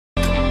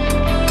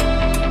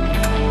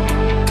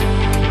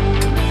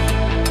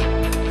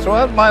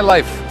Throughout my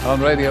life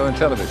on radio and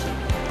television,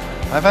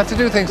 I've had to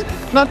do things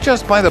not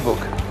just by the book,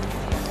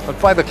 but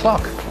by the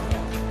clock.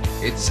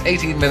 It's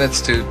 18 minutes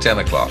to 10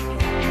 o'clock.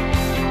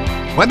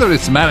 Whether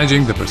it's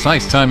managing the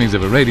precise timings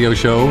of a radio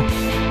show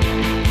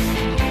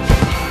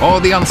or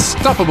the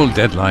unstoppable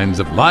deadlines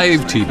of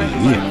live TV,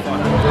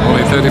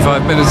 only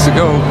 35 minutes to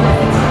go.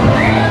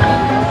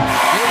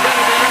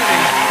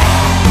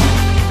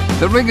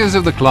 The rigors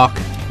of the clock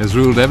has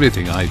ruled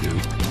everything I do,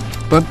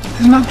 but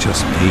it's not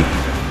just me.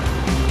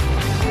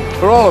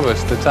 For all of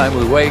us, the time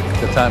we wake,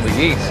 the time we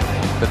eat,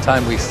 the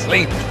time we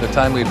sleep, the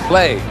time we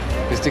play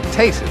is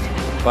dictated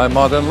by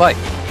modern life.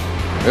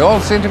 We all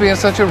seem to be in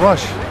such a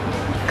rush,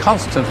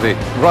 constantly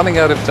running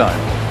out of time.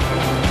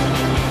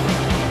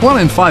 1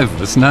 in 5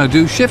 of us now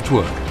do shift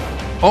work,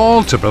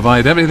 all to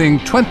provide everything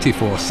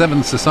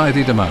 24/7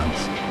 society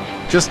demands,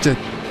 just to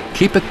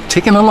keep it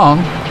ticking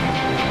along.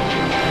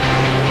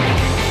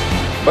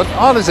 But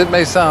odd as it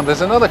may sound,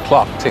 there's another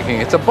clock ticking.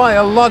 It's a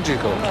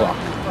biological clock,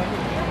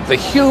 the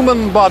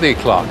human body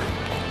clock.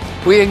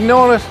 We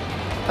ignore it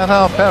at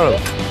our peril.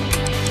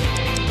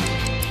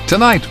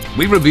 Tonight,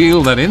 we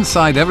reveal that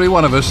inside every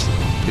one of us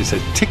is a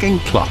ticking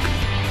clock,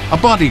 a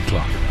body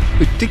clock,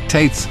 which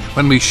dictates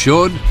when we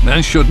should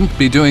and shouldn't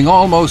be doing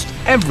almost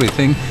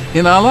everything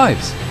in our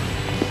lives.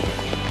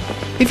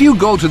 If you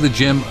go to the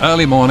gym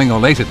early morning or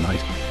late at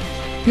night,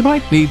 you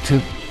might need to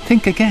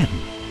think again.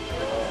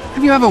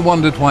 Have you ever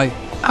wondered why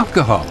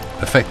alcohol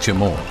affects you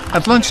more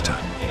at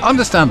lunchtime?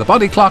 Understand the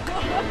body clock,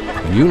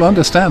 and you'll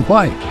understand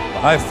why.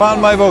 I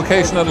found my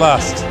vocation at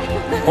last,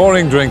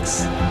 pouring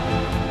drinks.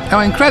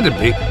 Now,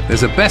 incredibly,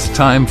 there's a best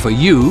time for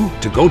you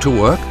to go to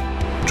work,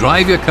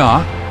 drive your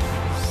car,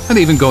 and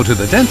even go to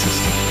the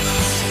dentist.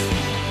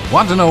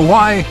 Want to know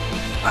why?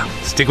 Well,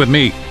 stick with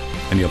me,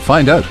 and you'll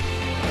find out.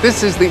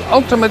 This is the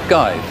ultimate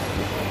guide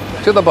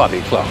to the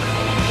body clock.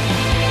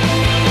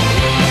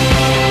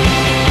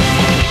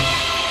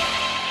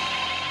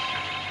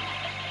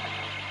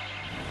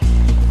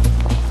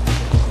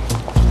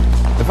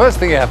 The first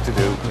thing you have to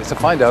do is to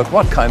find out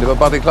what kind of a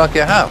body clock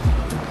you have.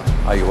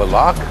 Are you a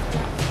lark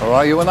or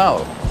are you an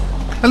owl?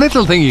 A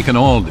little thing you can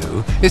all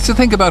do is to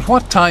think about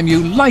what time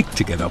you like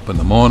to get up in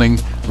the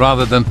morning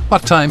rather than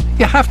what time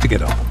you have to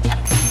get up.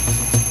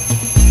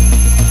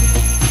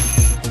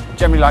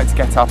 Generally like to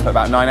get up at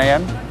about 9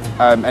 a.m.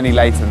 Any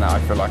later than that, I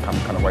feel like I'm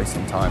kind of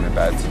wasting time in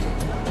bed.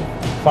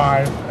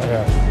 5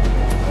 a.m.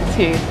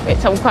 2,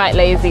 which I'm quite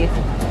lazy.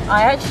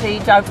 I actually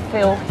don't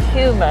feel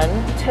human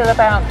till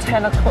about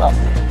 10 o'clock.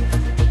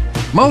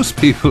 Most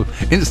people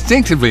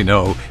instinctively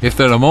know if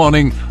they're a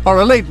morning or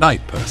a late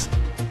night person.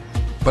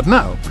 But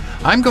now,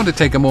 I'm going to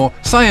take a more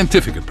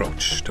scientific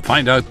approach to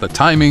find out the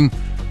timing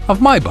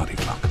of my body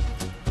clock.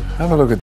 Have a look at